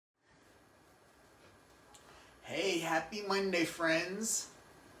Happy Monday, friends.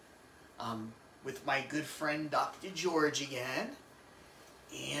 With my good friend Dr. George again.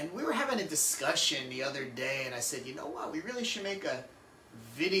 And we were having a discussion the other day, and I said, you know what, we really should make a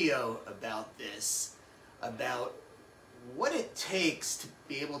video about this, about what it takes to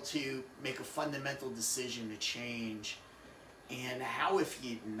be able to make a fundamental decision to change, and how if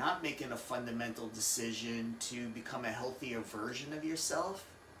you're not making a fundamental decision to become a healthier version of yourself,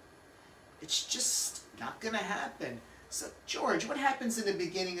 it's just not going to happen. So, George, what happens in the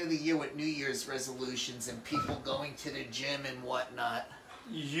beginning of the year with New Year's resolutions and people going to the gym and whatnot?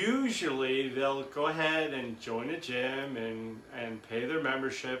 Usually they'll go ahead and join a gym and pay their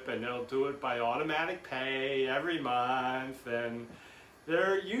membership, and they'll do it by automatic pay every month, and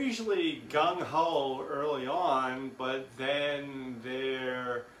they're usually gung-ho early on, but then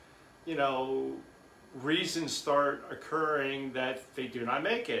their, reasons start occurring that they do not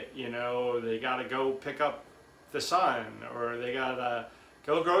make it. They got to go pick up the son, or they got to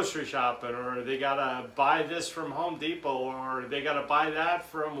go grocery shopping, or they got to buy this from Home Depot, or they got to buy that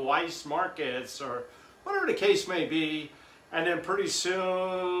from Weiss Markets, or whatever the case may be. And then pretty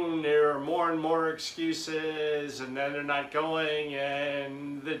soon there are more and more excuses, and then they're not going,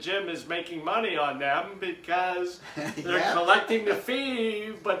 and the gym is making money on them because they're collecting the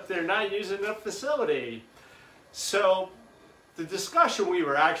fee, but they're not using the facility. So the discussion we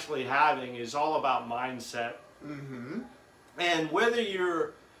were actually having is all about mindset. And whether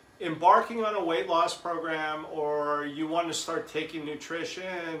you're embarking on a weight loss program, or you want to start taking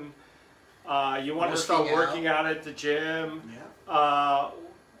nutrition, you want to start working out at the gym,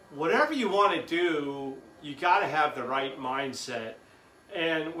 whatever you want to do, you got to have the right mindset.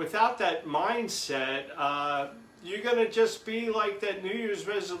 And without that mindset, you're going to just be like that New Year's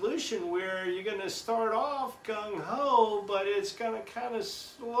resolution where you're going to start off gung-ho, but it's going to kind of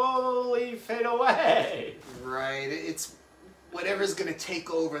slowly fade away. Right. It's whatever's going to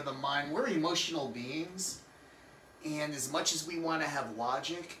take over the mind. We're emotional beings, and as much as we want to have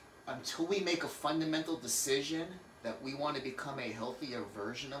logic, until we make a fundamental decision that we want to become a healthier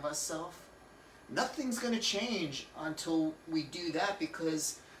version of ourselves, nothing's going to change until we do that,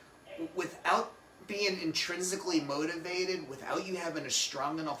 because without being intrinsically motivated, without you having a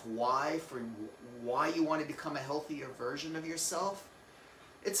strong enough why for why you want to become a healthier version of yourself,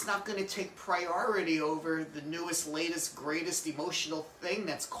 it's not going to take priority over the newest, latest, greatest emotional thing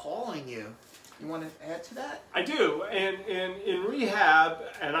that's calling you. You want to add to that? I do. And in rehab,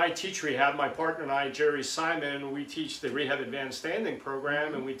 and I teach rehab, my partner and I, Jerry Simon, we teach the Rehab Advanced Standing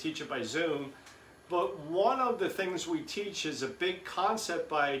program, and we teach it by Zoom. But one of the things we teach is a big concept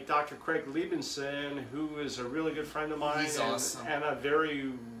by Dr. Craig Liebenson, who is a really good friend of mine. He's awesome. And a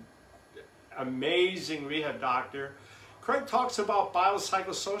very amazing rehab doctor. Craig talks about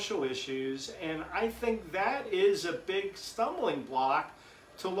biopsychosocial issues, and I think that is a big stumbling block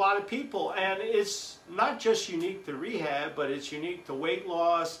to a lot of people. And it's not just unique to rehab, but it's unique to weight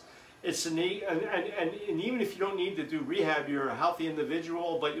loss. It's unique, and even if you don't need to do rehab, you're a healthy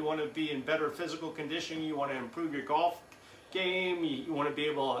individual, but you want to be in better physical condition, you want to improve your golf game, you want to be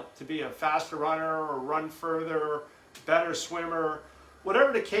able to be a faster runner or run further, better swimmer,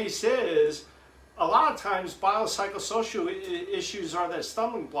 whatever the case is. A lot of times biopsychosocial issues are that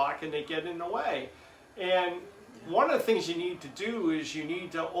stumbling block, and they get in the way. And one of the things you need to do is you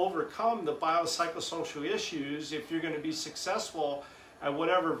need to overcome the biopsychosocial issues if you're going to be successful at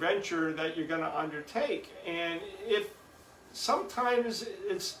whatever venture that you're going to undertake. And if sometimes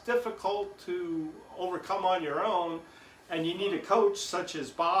it's difficult to overcome on your own, and you need a coach such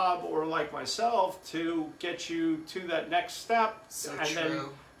as Bob or like myself to get you to that next step, then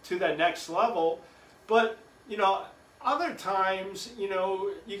to that next level. But other times, you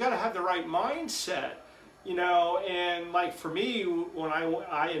got to have the right mindset. And like for me, when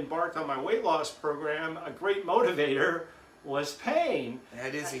I embarked on my weight loss program, a great motivator was pain.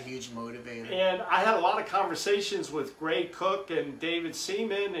 That is a huge motivator. And I had a lot of conversations with Gray Cook and David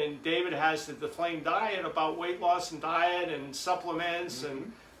Seaman, and David has the Flame Diet about weight loss and diet and supplements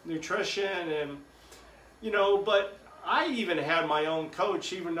and nutrition, and but I even had my own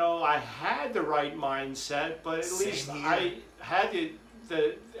coach, even though I had the right mindset, but at least I had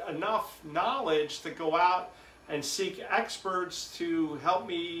the enough knowledge to go out and seek experts to help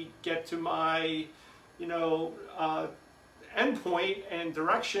me get to my endpoint and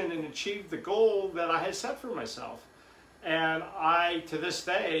direction and achieve the goal that I had set for myself. And I, to this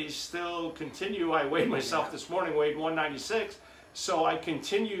day, still continue. I weighed myself this morning, weighed 196, so I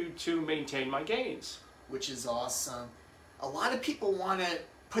continue to maintain my gains. Which is awesome. A lot of people want to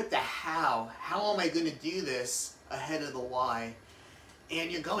put the how am I going to do this, ahead of the why.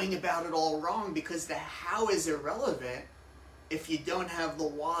 and you're going about it all wrong, because the how is irrelevant if you don't have the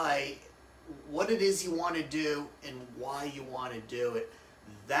why, what it is you want to do and why you want to do it.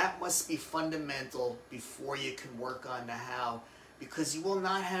 That must be fundamental before you can work on the how, because you will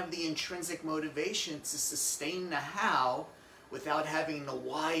not have the intrinsic motivation to sustain the how without having the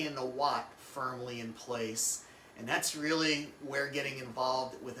why and the what firmly in place. And that's really where getting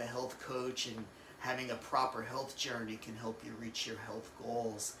involved with a health coach and having a proper health journey can help you reach your health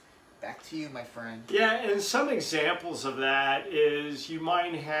goals. Back to you, my friend. Yeah, and some examples of that is you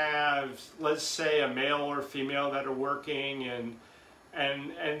might have, let's say, a male or female that are working and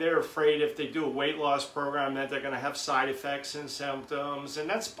they're afraid if they do a weight loss program that they're going to have side effects and symptoms, and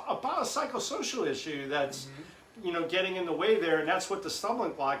that's a biopsychosocial issue that's you know, getting in the way there, and that's what the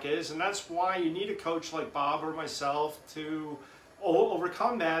stumbling block is, and that's why you need a coach like Bob or myself to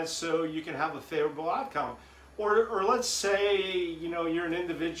overcome that so you can have a favorable outcome. Or let's say, you know, you're an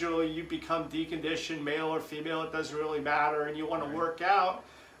individual, you become deconditioned, male or female, it doesn't really matter, and you want to work out.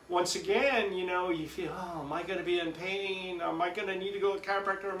 Once again, you know, you feel, oh, am I going to be in pain? Am I going to need to go to a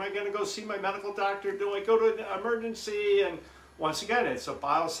chiropractor? Am I going to go see my medical doctor? Do I go to an emergency? And once again, it's a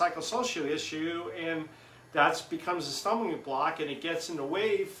biopsychosocial issue, and that becomes a stumbling block, and it gets in the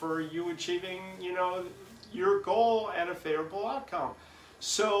way for you achieving, you know, your goal and a favorable outcome.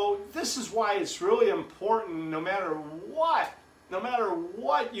 So this is why it's really important, no matter what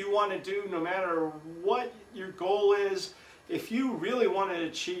you want to do, no matter what your goal is, if you really want to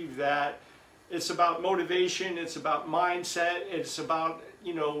achieve that, it's about motivation, it's about mindset, it's about,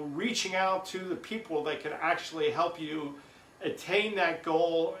 you know, reaching out to the people that can actually help you attain that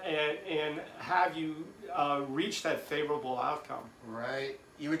goal and have you reach that favorable outcome. Right.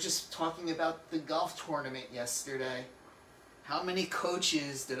 You were just talking about the golf tournament yesterday. How many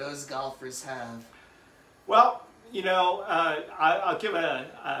coaches do those golfers have? Well, you know, I'll give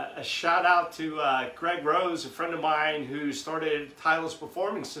a shout out to Greg Rose, a friend of mine who started Titleist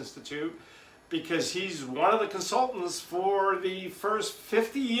Performance Institute, because he's one of the consultants for the first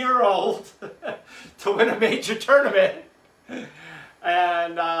 50-year-old to win a major tournament.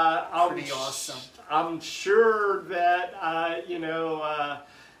 And pretty awesome. I'm sure that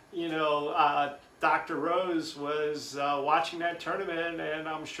Dr. Rose was watching that tournament, and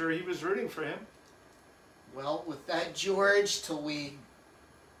I'm sure he was rooting for him. Well, with that, George, till we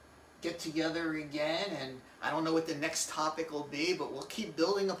get together again, and I don't know what the next topic will be, but we'll keep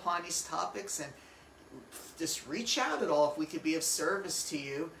building upon these topics, and just reach out at all if we could be of service to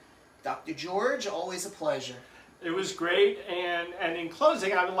you. Dr. George, always a pleasure. It was great, and in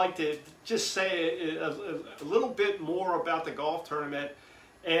closing, I would like to just say a little bit more about the golf tournament,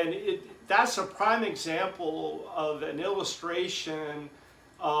 and that's a prime example of an illustration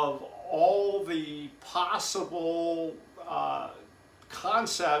of all the possible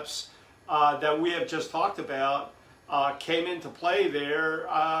concepts that we have just talked about came into play there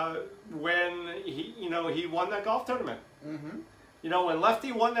when he won that golf tournament. Mm-hmm. You know, when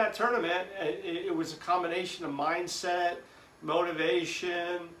Lefty won that tournament, it was a combination of mindset,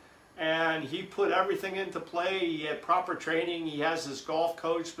 motivation, and he put everything into play. He had proper training. He has his golf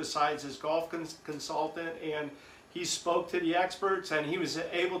coach besides his golf consultant, and he spoke to the experts, and he was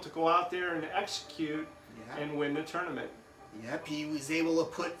able to go out there and execute and win the tournament. Yep, he was able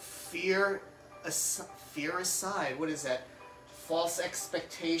to put fear aside. What is that? False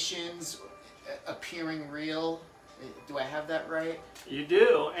expectations appearing real. Do I have that right? You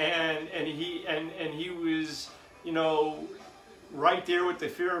do, and he was, you know, right there with the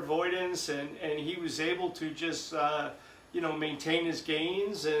fear avoidance, and he was able to just you know, maintain his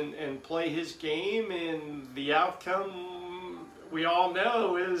gains and play his game, and the outcome we all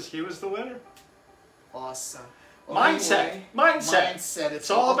know is he was the winner. Awesome. Well, mindset.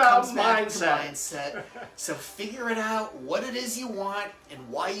 It's all about mindset. So figure it out, what it is you want and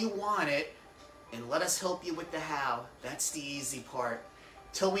why you want it, and let us help you with the how. That's the easy part.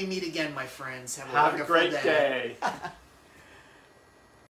 Till we meet again, my friends. Have a wonderful great day.